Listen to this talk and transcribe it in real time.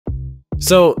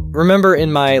So remember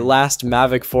in my last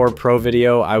Mavic 4 Pro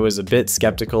video, I was a bit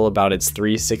skeptical about its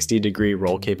 360-degree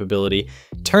roll capability.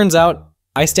 Turns out,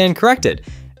 I stand corrected.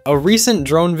 A recent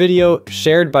drone video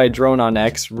shared by Drone on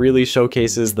X really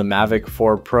showcases the Mavic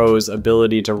 4 Pro's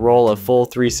ability to roll a full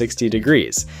 360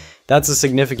 degrees. That's a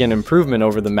significant improvement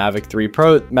over the Mavic 3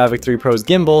 Pro's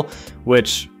gimbal,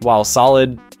 which, while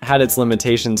solid, had its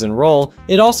limitations in roll.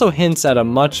 It also hints at a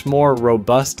much more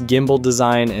robust gimbal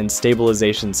design and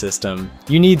stabilization system.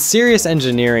 You need serious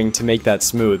engineering to make that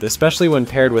smooth, especially when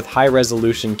paired with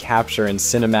high-resolution capture and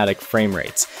cinematic frame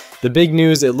rates. The big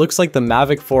news, it looks like the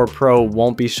Mavic 4 Pro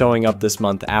won't be showing up this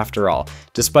month after all,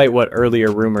 despite what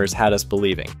earlier rumors had us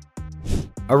believing.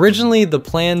 Originally, the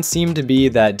plan seemed to be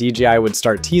that DJI would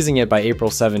start teasing it by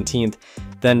April 17th,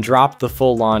 then drop the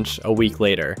full launch a week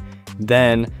later.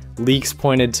 Then, leaks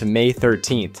pointed to May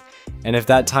 13th, and if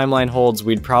that timeline holds,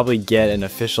 we'd probably get an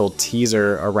official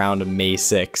teaser around May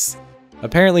 6th.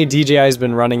 Apparently DJI's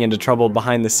been running into trouble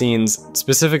behind the scenes,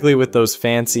 specifically with those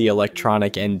fancy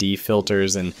electronic ND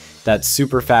filters and that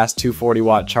super fast 240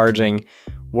 watt charging.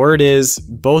 Word is,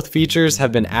 both features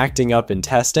have been acting up in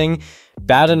testing,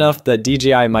 bad enough that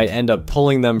DJI might end up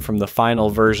pulling them from the final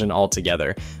version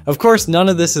altogether. Of course, none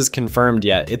of this is confirmed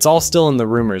yet, it's all still in the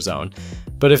rumor zone.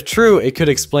 But if true, it could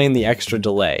explain the extra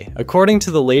delay. According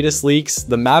to the latest leaks,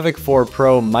 the Mavic 4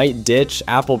 Pro might ditch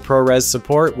Apple ProRes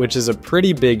support, which is a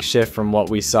pretty big shift from what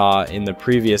we saw in the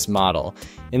previous model.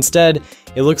 Instead,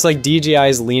 it looks like DJI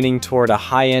is leaning toward a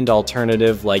high-end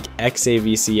alternative like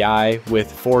XAVC-I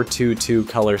with 422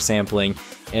 color sampling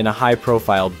and a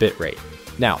high-profile bitrate.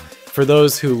 Now, for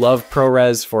those who love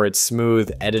ProRes for its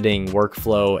smooth editing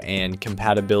workflow and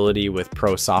compatibility with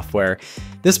Pro software,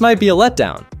 this might be a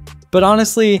letdown. But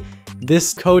honestly,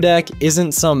 this codec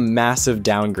isn't some massive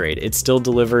downgrade. It still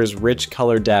delivers rich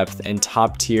color depth and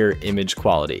top-tier image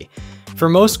quality. For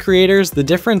most creators, the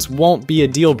difference won't be a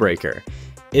deal breaker.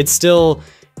 It's still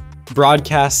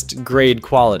broadcast grade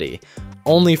quality.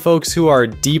 Only folks who are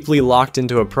deeply locked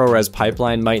into a ProRes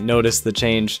pipeline might notice the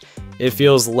change. It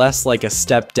feels less like a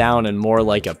step down and more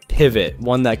like a pivot,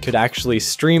 one that could actually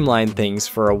streamline things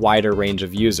for a wider range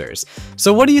of users.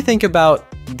 So what do you think about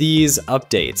these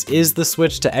updates? Is the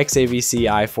switch to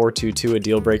XAVC-I 422 a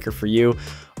deal breaker for you?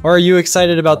 Or are you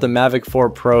excited about the Mavic 4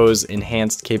 Pro's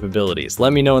enhanced capabilities?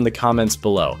 Let me know in the comments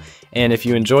below. And if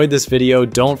you enjoyed this video,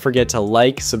 don't forget to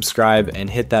like, subscribe, and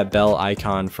hit that bell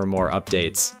icon for more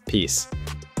updates. Peace.